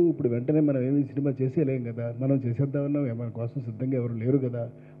 ఎందుకు ఇప్పుడు వెంటనే మనం ఏమి సినిమా చేసేయలేం కదా, మనం చేసేద్దామన్నా మన కోసం సిద్ధంగా ఎవరు లేరు కదా.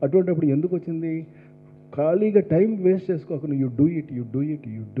 అటువంటిప్పుడు ఎందుకు వచ్చింది? ఖాళీగా టైం వేస్ట్ చేసుకోకుండా యూ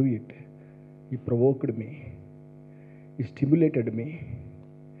డూ ఇట్. ఈ ప్రొవోక్డ్ మీ, ఈ stimulated me,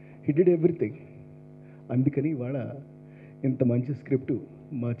 he did everything. అందుకని ఇవాళ ఇంత మంచి స్క్రిప్టు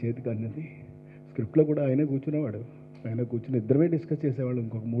మా చేతికి అందింది. స్క్రిప్ట్లో కూడా ఆయనే కూర్చునేవాడు, ఆయన కూర్చుని ఇద్దరమే డిస్కస్ చేసేవాళ్ళు.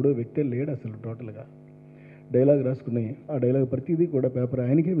 ఇంకొక మూడో వ్యక్తే లేడు అసలు టోటల్గా. డైలాగ్ రాసుకుని ఆ డైలాగ్ ప్రతిదీ కూడా పేపర్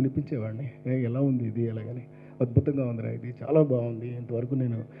ఆయనకే వినిపించేవాడిని. ఎలా ఉంది ఇది ఎలాగని. అద్భుతంగా ఉందిరా ఇది, చాలా బాగుంది, ఇంతవరకు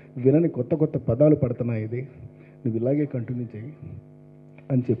నేను వినని కొత్త పదాలు పడుతున్నా, ఇది నువ్వు ఇలాగే కంటిన్యూ చేయి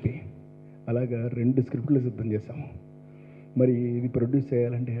అని చెప్పి అలాగా 2 స్క్రిప్ట్లు సిద్ధం చేశాము. మరి ఇది ప్రొడ్యూస్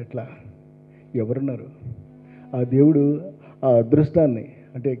చేయాలంటే ఎట్లా? ఎవరున్నారు? ఆ దేవుడు ఆ అదృష్టాన్ని,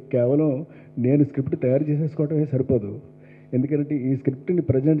 అంటే కేవలం నేను స్క్రిప్ట్ తయారు చేసేసుకోవటమే సరిపోదు. ఎందుకంటే ఈ స్క్రిప్ట్ని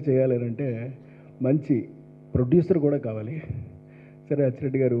ప్రజెంట్ చేయాలంటే మంచి ప్రొడ్యూసర్ కూడా కావాలి. సరే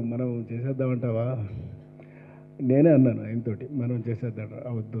అచ్చిరెడ్డి గారు మనం చేసేద్దామంటావా? నేనే అన్నాను ఆయనతోటి, మనం చేసేద్దాం.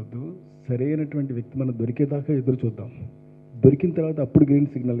 వద్దు, సరైనటువంటి వ్యక్తి మనం దొరికేదాకా ఎదురు చూద్దాం, దొరికిన తర్వాత అప్పుడు గ్రీన్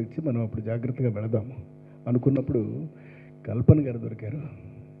సిగ్నల్ ఇచ్చి మనం అప్పుడు జాగ్రత్తగా వెళదాము అనుకున్నప్పుడు కల్పన గారు దొరికారు.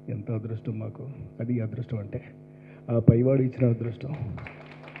 ఎంత అదృష్టం మాకు. అది అదృష్టం అంటే ఆ పైవాడు ఇచ్చిన అదృష్టం.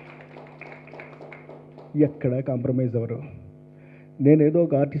 ఎక్కడ కాంప్రమైజ్ అవ్వరు. నేనేదో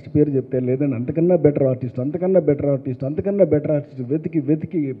ఒక ఆర్టిస్ట్ పేరు చెప్తే, లేదండి అంతకన్నా బెటర్ ఆర్టిస్ట్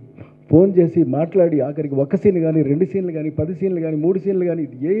వెతికి ఫోన్ చేసి మాట్లాడి ఆఖరికి 1 సీన్ కానీ 2 సీన్లు కానీ 10 సీన్లు కానీ 3 సీన్లు కానీ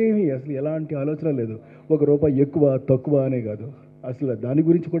ఏమీ అసలు ఎలాంటి ఆలోచన లేదు. ₹1 ఎక్కువ తక్కువ అనే కాదు, అసలు దాని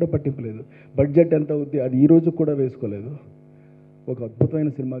గురించి కూడా పట్టింపు లేదు. బడ్జెట్ ఎంత అవుద్ది అది ఈ రోజు కూడా వేసుకోలేదు. ఒక అద్భుతమైన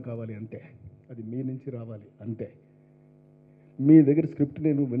సినిమా కావాలి అంతే, అది మీ నుంచి రావాలి అంతే. మీ దగ్గర స్క్రిప్ట్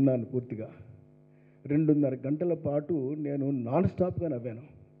నేను విన్నాను పూర్తిగా. 2.5 గంటల పాటు నేను నాన్ స్టాప్గా నవ్వాను.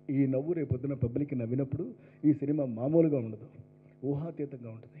 ఈ నవ్వు రేపొద్దున పబ్లిక్ నవ్వినప్పుడు ఈ సినిమా మామూలుగా ఉండదు, ఊహాతీతంగా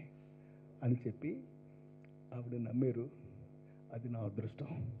ఉంటుంది అని చెప్పి ఆవిడ నమ్మారు. అది నా అదృష్టం.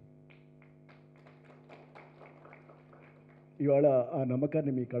 ఇవాళ ఆ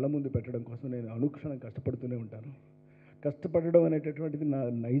నమ్మకాన్ని మీ కళ్ళ ముందు పెట్టడం కోసం నేను అనుక్షణం కష్టపడుతూనే ఉంటాను. కష్టపడడం అనేటటువంటిది నా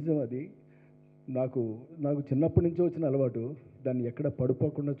నైజం. అది నాకు చిన్నప్పటి నుంచి వచ్చిన అలవాటు. దాన్ని ఎక్కడ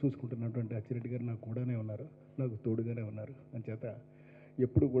పడిపోకుండా చూసుకుంటున్నటువంటి అచ్చిరెడ్డి గారు నాకు కూడానే ఉన్నారు, నాకు తోడుగానే ఉన్నారు. అంచేత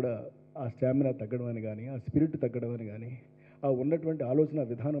ఎప్పుడు కూడా ఆ స్టామినా తగ్గడం అని కానీ, ఆ స్పిరిట్ తగ్గడం అని కానీ, ఆ ఉన్నటువంటి ఆలోచన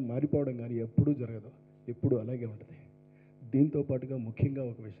విధానం మారిపోవడం కానీ ఎప్పుడూ జరగదు, ఎప్పుడూ అలాగే ఉంటుంది. దీంతో పాటుగా ముఖ్యంగా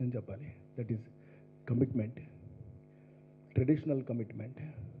ఒక విషయం చెప్పాలి, that is commitment, traditional commitment.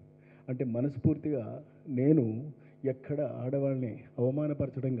 అంటే మనస్ఫూర్తిగా నేను ఎక్కడ ఆడవాళ్ళని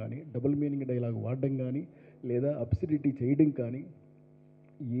అవమానపరచడం కానీ, డబుల్ మీనింగ్ డైలాగ్ వాడడం కానీ, లేదా అబ్సిడిటీ చేయడం కానీ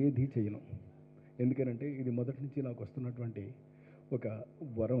ఏది చేయను. ఎందుకనంటే ఇది మొదటి నుంచి నాకు వస్తున్నటువంటి ఒక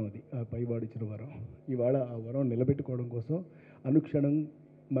వరం, అది ఆ పైవాడిచ్చిన వరం. ఇవాళ ఆ వరం నిలబెట్టుకోవడం కోసం అనుక్షణం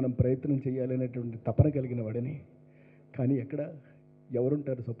మనం ప్రయత్నం చేయాలనేటువంటి తపన కలిగిన వాడిని. కానీ ఎక్కడ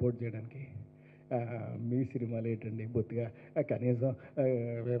ఎవరుంటారు సపోర్ట్ చేయడానికి? మీ సినిమాలు ఏంటండి బొత్తిగా, కనీసం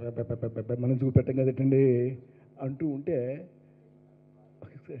మనం చూపెట్టం కదటండి అంటూ ఉంటే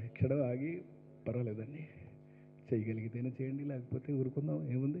క్షణం ఆగి పర్వాలేదండి, చేయగలిగితేనే చేయండి, లేకపోతే ఊరుకుందాం,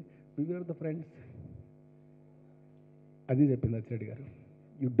 ఏముంది, వి ఆర్ ద ఫ్రెండ్స్. అది చెప్పింది అచ్చిరెడ్డి గారు.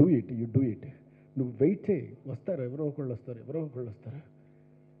 You do it. నువ్వు వెయిట్ చేయి, వస్తారు, ఎవరో ఒకళ్ళు వస్తారు.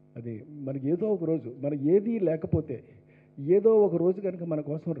 అది మనకి ఏదో ఒక రోజు, మనకి ఏది లేకపోతే ఏదో ఒక రోజు కనుక మన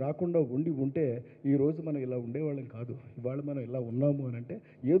కోసం రాకుండా ఉంటే ఈరోజు మనం ఇలా ఉండేవాళ్ళం కాదు. ఇవాళ మనం ఇలా ఉన్నాము అని అంటే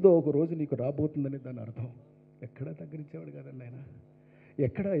ఏదో ఒక రోజు నీకు రాబోతుందని దాని అర్థం. ఎక్కడా తగ్గరించేవాడు కాదండి ఆయన.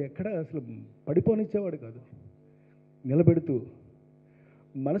 ఎక్కడ అసలు పడిపోనిచ్చేవాడు కాదు. నిలబెడుతూ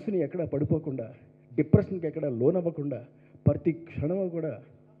మనసుని ఎక్కడ పడిపోకుండా, డిప్రెషన్కి ఎక్కడ లోనవ్వకుండా ప్రతి క్షణం కూడా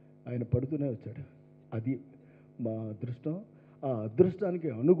ఆయన పడుతూనే వచ్చాడు. అది మా అదృష్టం. ఆ అదృష్టానికి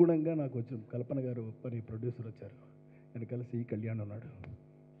అనుగుణంగా నాకు వచ్చిన కల్పన గారు పని ప్రొడ్యూసర్ వచ్చారు. వెనకాల సి కళ్యాణ్ ఉన్నాడు.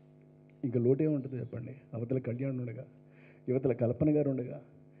 ఇంకా లోటే ఉంటుంది చెప్పండి. అవతల కళ్యాణ్ ఉండగా, యువతల కల్పన గారు ఉండగా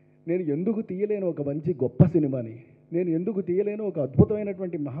నేను ఎందుకు తీయలేను ఒక మంచి గొప్ప సినిమాని, నేను ఎందుకు తీయలేను ఒక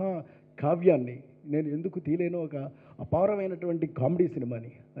అద్భుతమైనటువంటి మహా కావ్యాన్ని, నేను ఎందుకు తీయలేను ఒక అపారమైనటువంటి కామెడీ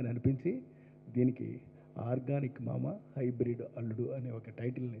సినిమాని అని అనిపించి దీనికి ఆర్గానిక్ మామ హైబ్రిడ్ అల్లుడు అనే ఒక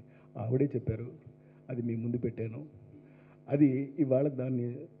టైటిల్ని ఆవిడే చెప్పారు. అది మీ ముందు పెట్టాను. అది ఇవాళ దాన్ని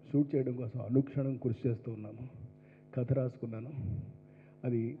షూట్ చేయడం కోసం అనుక్షణం కృషి చేస్తూ ఉన్నాను. కథ రాసుకున్నాను.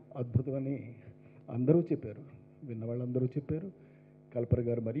 అది అద్భుతమని అందరూ చెప్పారు, విన్నవాళ్ళందరూ చెప్పారు. కల్పన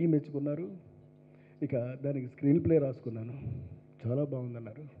గారు మరీ మెచ్చుకున్నారు. ఇక దానికి స్క్రీన్ ప్లే రాసుకున్నాను, చాలా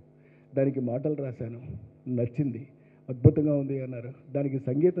బాగుందన్నారు. దానికి మాటలు రాశాను, నచ్చింది, అద్భుతంగా ఉంది అన్నారు. దానికి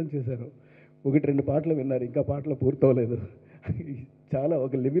సంగీతం చేశారు. 1-2 పాటలు విన్నారు, ఇంకా పాటలు పూర్తవలేదు, చాలా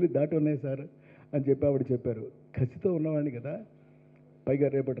ఒక లెవెల్ దాటి ఉన్నాయి సార్ అని చెప్పి ఆవిడ చెప్పారు. ఖచ్చితంగా ఉన్నవాడిని కదా. పైగా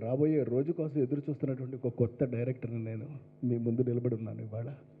రేపటి రాబోయే రోజు కోసం ఎదురు చూస్తున్నటువంటి ఒక కొత్త డైరెక్టర్ని నేను మీ ముందు నిలబడి ఉన్నాను ఇవాళ.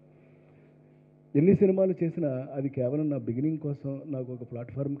 ఎన్ని సినిమాలు చేసినా అది కేవలం నా బిగినింగ్ కోసం, నాకు ఒక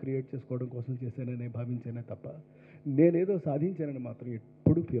ప్లాట్ఫామ్ క్రియేట్ చేసుకోవడం కోసం చేశానని భావించానే తప్ప నేనేదో సాధించానని మాత్రం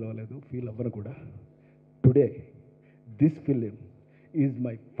ఎప్పుడూ ఫీల్ అవ్వలేదు, ఫీల్ అవ్వను కూడా. Today this film is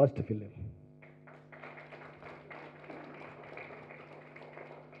my first film.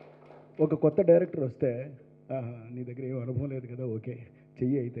 ఒక కొత్త డైరెక్టర్ వస్తే నీ దగ్గర ఏం అనుభవం లేదు కదా, ఓకే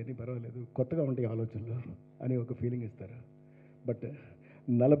చెయ్యి అయితే నీ పర్వాలేదు, కొత్తగా ఉంటాయి ఆలోచనలు అని ఒక ఫీలింగ్ ఇస్తారు. బట్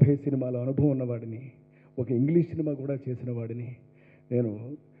 40 సినిమాల అనుభవం ఉన్నవాడిని, ఒక ఇంగ్లీష్ సినిమా కూడా చేసిన వాడిని నేను.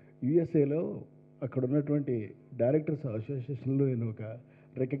 యుఎస్ఏలో అక్కడ ఉన్నటువంటి డైరెక్టర్స్ అసోసియేషన్లో నేను ఒక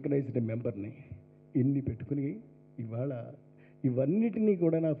రికగ్నైజ్డ్ మెంబర్ని. ఇన్ని పెట్టుకుని ఇవాళ ఇవన్నిటినీ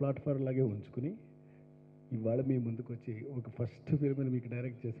కూడా నా ప్లాట్ఫామ్ లాగే ఉంచుకుని ఇవాళ మీ ముందుకు వచ్చి ఒక ఫస్ట్ ఫిల్మ్ని మీకు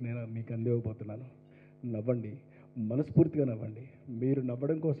డైరెక్ట్ చేసి నేను మీకు అందివ్వబోతున్నాను. నవ్వండి, మనస్ఫూర్తిగా నవ్వండి. మీరు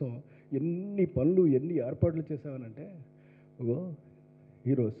నవ్వడం కోసం ఎన్ని పనులు, ఎన్ని ఏర్పాట్లు చేసామనంటే, ఓ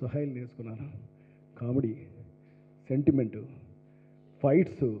హీరో సుహైల్ నేర్చుకున్నాను. కామెడీ, సెంటిమెంటు,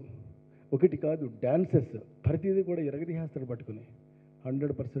 ఫైట్స్, ఒకటి కాదు డ్యాన్సెస్, ప్రతిదీ కూడా ఎరగదీసేస్తాడు పట్టుకుని.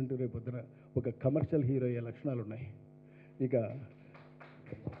 100% రేపొద్దున ఒక కమర్షియల్ హీరో అయ్యే లక్షణాలు ఉన్నాయి.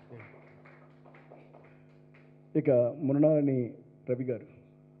 ఇక మున్నాని రవి గారు,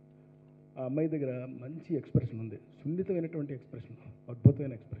 ఆ అమ్మాయి దగ్గర మంచి ఎక్స్ప్రెషన్ ఉంది, సున్నితమైనటువంటి ఎక్స్ప్రెషన్,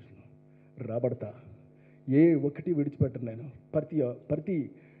 అద్భుతమైన ఎక్స్ప్రెషన్. రాబడతా, ఏ ఒక్కటి విడిచిపెట్టను నేను. ప్రతి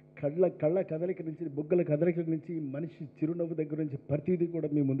కళ్ళ కదలిక నుంచి, బొగ్గల కదలిక నుంచి, మనిషి చిరునవ్వు దగ్గర నుంచి ప్రతిదీ కూడా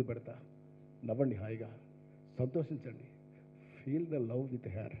మీ ముందు పెడతా. నవ్వండి, హాయిగా సంతోషించండి. Feel the love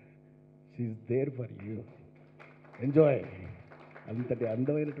with her, she is there for you, enjoy. అంతటి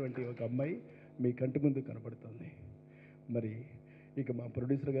అందమైనటువంటి ఒక అమ్మాయి మీ కంటి ముందు కనపడుతుంది. మరి ఇక మా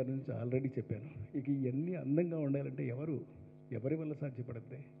ప్రొడ్యూసర్ గారి నుంచి ఆల్రెడీ చెప్పాను. ఇక ఇవన్నీ అందంగా ఉండాలంటే ఎవరి వల్ల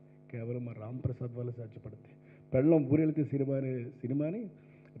సాధ్యపడుద్ది? కేవలం మా రామ్ ప్రసాద్ వల్ల సాధ్యపడుద్ది. పెళ్ళం ఊరెళ్తే సినిమాని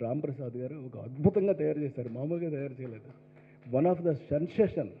రామ్ ప్రసాద్ గారు ఒక అద్భుతంగా తయారు చేశారు, మామూలుగా తయారు చేయలేదు. One of the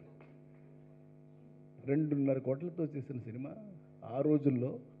sensation. 2.5 కోట్లతో చేసిన సినిమా ఆ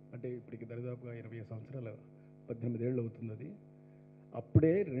రోజుల్లో, అంటే ఇప్పటికి దరిదాపుగా 20 సంవత్సరాలు, 18 ఏళ్ళు అవుతుంది. అది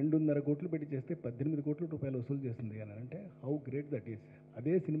అప్పుడే 2.5 కోట్లు పెట్టి చేస్తే 18 కోట్ల రూపాయలు వసూలు చేస్తుంది అని అంటే హౌ గ్రేట్ దట్ ఈస్.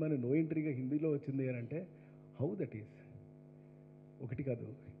 అదే సినిమాని నో ఎంట్రీగా హిందీలో వచ్చింది అని అంటే హౌ దట్ ఈస్. ఒకటి కాదు,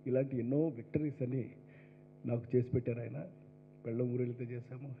 ఇలాంటి ఎన్నో విక్టరీస్ అని నాకు చేసి పెట్టారు ఆయన. పెళ్ళం ఊరెళ్తే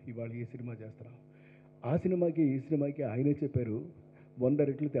చేశాము, ఇవాళ ఈ సినిమా చేస్తున్నాం. ఆ సినిమాకి ఈ సినిమాకి ఆయనే చెప్పారు 100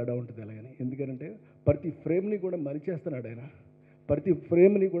 రెట్లు తేడా ఉంటుంది అలాగని. ఎందుకంటే ప్రతి ఫ్రేమ్ని కూడా మలిచేస్తున్నాడు ఆయన, ప్రతి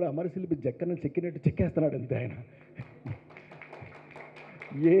ఫ్రేమ్ని కూడా అమరశిల్పి చెక్కినట్టు చెక్కేస్తున్నాడు అంతే ఆయన.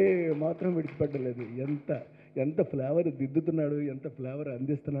 ఏ మాత్రం విడిచిపెట్టలేదు. ఎంత ఫ్లేవర్ దిద్దుతున్నాడు, ఎంత ఫ్లేవర్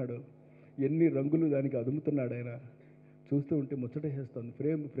అందిస్తున్నాడు, ఎన్ని రంగులు దానికి అదుముతున్నాడు ఆయన. చూస్తూ ఉంటే ముచ్చటేసేస్తుంది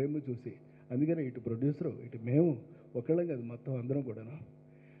ఫ్రేమ్ చూసి. అందుకనే ఇటు ప్రొడ్యూసరు ఇటు మేము ఒకళ్ళం కాదు, మొత్తం అందరం కూడాను.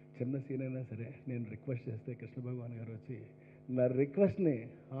 చిన్న సీన్ అయినా సరే నేను రిక్వెస్ట్ చేస్తే కృష్ణ భగవాన్ గారు వచ్చి నా రిక్వెస్ట్ని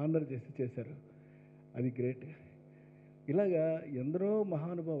ఆనర్ చేశారు. అది గ్రేట్. ఇలాగా ఎందరో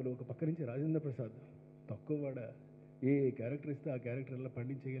మహానుభావులు. ఒక పక్క నుంచి రాజేంద్ర ప్రసాద్ తక్కువవాడ, ఏ క్యారెక్టర్ ఇస్తే ఆ క్యారెక్టర్ ఎలా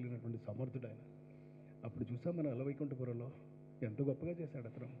పండించగలిగినటువంటి సమర్థుడు ఆయన. అప్పుడు చూసాం మనం అలవైకుంఠపురంలో ఎంత గొప్పగా చేశాడు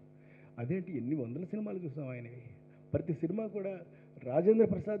అతను. అదేంటి ఎన్ని వందల సినిమాలు చూసాం ఆయనవి. ప్రతి సినిమా కూడా రాజేంద్ర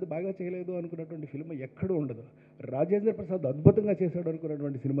ప్రసాద్ బాగా చేయలేదు అనుకున్నటువంటి ఫిల్మ్ ఎక్కడూ ఉండదు. రాజేంద్ర ప్రసాద్ అద్భుతంగా చేశాడు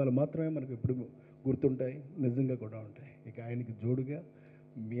అనుకున్నటువంటి సినిమాలు మాత్రమే మనకు ఎప్పుడు గుర్తుంటాయి, నిజంగా కూడా ఉంటాయి. ఇక ఆయనకి జోడుగా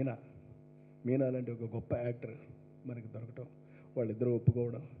మీనా లాంటి ఒక గొప్ప యాక్టర్ మనకి దొరకటం, వాళ్ళిద్దరూ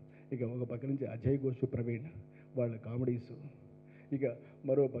ఒప్పుకోవడం. ఇక ఒక పక్క నుంచి అజయ్ ఘోష్, ప్రవీణ్ వాళ్ళ కామెడీస్, ఇక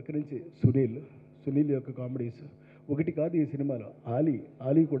మరో పక్క నుంచి సునీల్ యొక్క కామెడీస్. ఒకటి కాదు ఈ సినిమాలో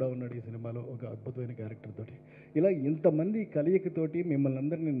ఆలీ కూడా ఉన్నాడు ఈ సినిమాలో ఒక అద్భుతమైన క్యారెక్టర్ తోటి. ఇలా ఇంతమంది కలయికతోటి మిమ్మల్ని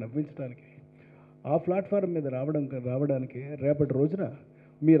అందరినీ నవ్వించడానికి, ఆ ప్లాట్ఫారం మీద రావడానికి రేపటి రోజున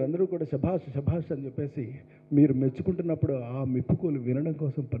మీరందరూ కూడా శభాష్ అని చెప్పేసి మీరు మెచ్చుకుంటున్నప్పుడు ఆ మెప్పుకోలు వినడం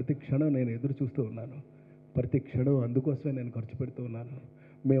కోసం ప్రతి క్షణం నేను ఎదురు చూస్తూ ఉన్నాను. ప్రతి క్షణం అందుకోసమే నేను ఖర్చు పెడుతూ ఉన్నాను.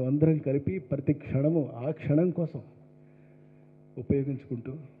 మేమందరం కలిపి ప్రతి క్షణము ఆ క్షణం కోసం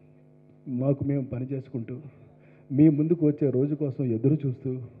ఉపయోగించుకుంటూ, మాకు మేము పనిచేసుకుంటూ, మీ ముందుకు వచ్చే రోజు కోసం ఎదురు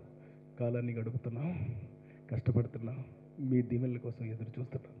చూస్తూ కాలాన్ని గడుపుతున్నాం, కష్టపడుతున్నాం. మీ దీవెనల కోసం ఎదురు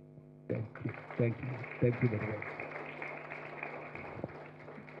చూస్తున్నాం. Thank you very much.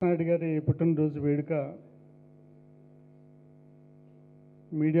 Naidu గారి పుట్టినరోజు వేడుక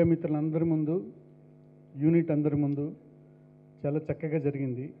మీడియా మిత్రులందరి ముందు, యూనిట్ అందరి ముందు చాలా చక్కగా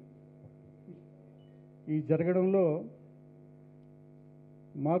జరిగింది. ఈ జరగడంలో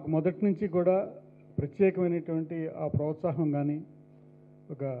మాకు మొదటి నుంచి కూడా ప్రత్యేకమైనటువంటి ఆ ప్రోత్సాహం కానీ,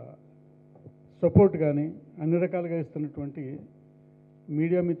 ఒక సపోర్ట్ కానీ అన్ని రకాలుగా ఇస్తున్నటువంటి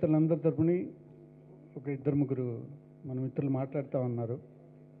మీడియా మిత్రులందరి తరపుని ఒక 2-3 మన మిత్రులు మాట్లాడుతూ ఉన్నారు.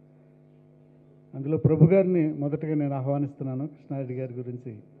 అందులో ప్రభు గారిని మొదటగా నేను ఆహ్వానిస్తున్నాను. కృష్ణారెడ్డి గారి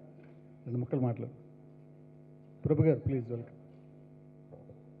గురించి 2 ముక్కలు మాట్లాడు. ప్రభు గారు ప్లీజ్ వెల్కమ్.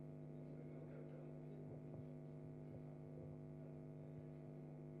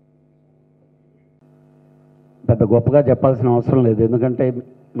 పెద్ద గొప్పగా చెప్పాల్సిన అవసరం లేదు, ఎందుకంటే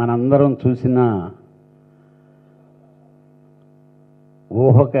మనందరం చూసిన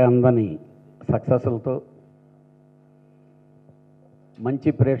ఊహకి అందని సక్సెస్లతో మంచి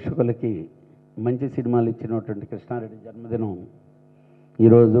ప్రేక్షకులకి మంచి సినిమాలు ఇచ్చినటువంటి కృష్ణారెడ్డి జన్మదినం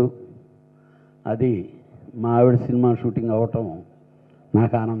ఈరోజు. అది మా ఆవిడ సినిమా షూటింగ్ అవ్వటం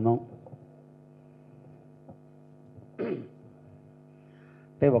నాకు ఆనందం.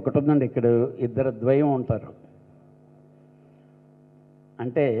 అంటే ఒకటి ఉందండి, ఇక్కడ ఇద్దరు ద్వయం ఉంటారు.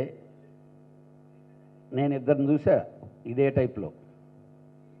 అంటే నేను ఇద్దరిని చూసా ఇదే టైప్లో.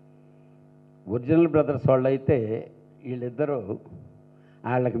 ఒరిజినల్ బ్రదర్స్ వాళ్ళు అయితే వీళ్ళిద్దరూ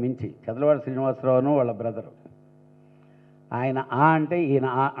వాళ్ళకి మించి, చదలవాడి శ్రీనివాసరావును వాళ్ళ బ్రదరు, ఆయన ఆ అంటే ఈయన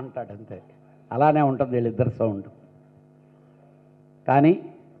ఆ అంటాడు అంతే. అలానే ఉంటుంది వీళ్ళిద్దరు సౌండ్. కానీ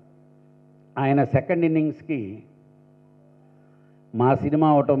ఆయన సెకండ్ ఇన్నింగ్స్కి మా సినిమా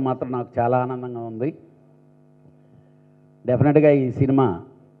అవటం మాత్రం నాకు చాలా ఆనందంగా ఉంది. డెఫినెట్గా ఈ సినిమా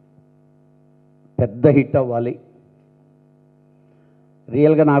పెద్ద హిట్ అవ్వాలి.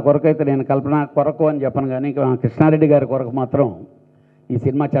 రియల్గా నా కొరకు అయితే నేను కల్పన కొరకు అని చెప్పను, కానీ కృష్ణారెడ్డి గారి కొరకు మాత్రం ఈ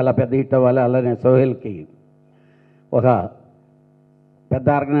సినిమా చాలా పెద్ద హిట్ అవ్వాలి. అలానే సోహెల్కి ఒక పెద్ద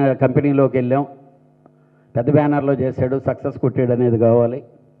కంపెనీలోకి వెళ్ళాం, పెద్ద బ్యానర్లో చేశాడు, సక్సెస్ కొట్టాడు అనేది కావాలి.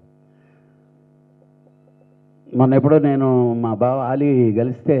 మొన్న ఎప్పుడో నేను మా బావ ఆలీ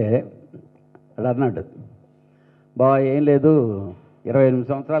కలిస్తే అది అన్నాడు, బావ ఏం లేదు 28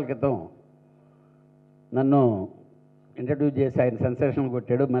 సంవత్సరాల క్రితం నన్ను ఇంట్రడ్యూస్ చేసి ఆయన సెన్సేషన్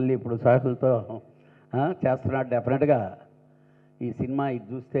కొట్టాడు, మళ్ళీ ఇప్పుడు సాహులతో చేస్తున్నాడు. డెఫినెట్గా ఈ సినిమా ఇది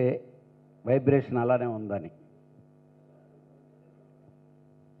చూస్తే వైబ్రేషన్ అలానే ఉందని.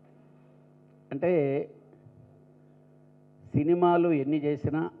 అంటే సినిమాలు ఎన్ని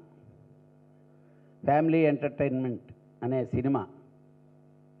చేసినా ఫ్యామిలీ ఎంటర్టైన్మెంట్ అనే సినిమా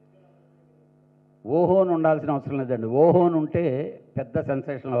ఓహోని ఉండాల్సిన అవసరం లేదండి. ఓహోని ఉంటే పెద్ద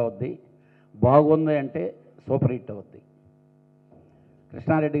సెన్సేషన్ అవుద్ది, బాగుంది అంటే సూపర్ హిట్ అవుద్ది.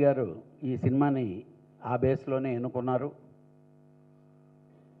 కృష్ణారెడ్డి గారు ఈ సినిమాని ఆ బేస్లోనే ఎన్నుకున్నారు.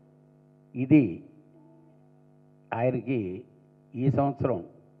 ఇది ఆయనకి ఈ సంవత్సరం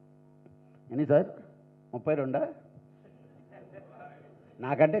ఎన్ని సార్ 32?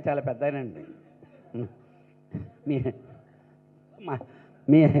 నాకంటే చాలా పెద్ద ఆయనండి.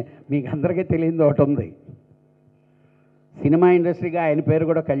 మీకు అందరికీ తెలియదు ఒకటి ఉంది, సినిమా ఇండస్ట్రీగా ఆయన పేరు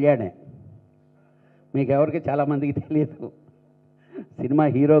కూడా కళ్యాణే. మీకు ఎవరికి చాలామందికి తెలియదు, సినిమా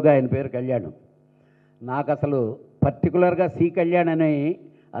హీరోగా ఆయన పేరు కళ్యాణం. నాకు అసలు పర్టికులర్గా సి కళ్యాణ్ అని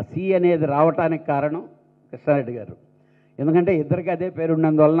ఆ సి అనేది రావటానికి కారణం కృష్ణారెడ్డి గారు. ఎందుకంటే ఇద్దరికి అదే పేరు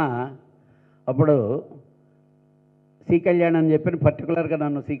ఉన్నందువలన అప్పుడు సి కళ్యాణ్ అని చెప్పి పర్టికులర్గా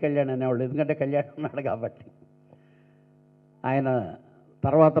నన్ను సి కళ్యాణ్ అనేవాళ్ళు, ఎందుకంటే కళ్యాణ్ ఉన్నాడు కాబట్టి. ఆయన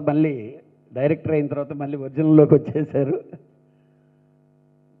తర్వాత మళ్ళీ డైరెక్టర్ అయిన తర్వాత మళ్ళీ ఒరిజినల్లోకి వచ్చేసారు.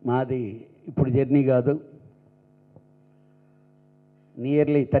 మాది ఇప్పుడు జర్నీ కాదు,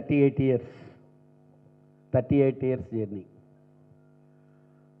 నియర్లీ 38 ఇయర్స్ జర్నీ.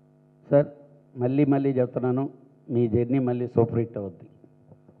 సార్ మళ్ళీ చెప్తున్నాను, మీ జర్నీ మళ్ళీ సూపర్ హిట్ అవుద్ది.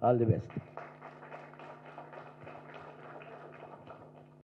 All the best.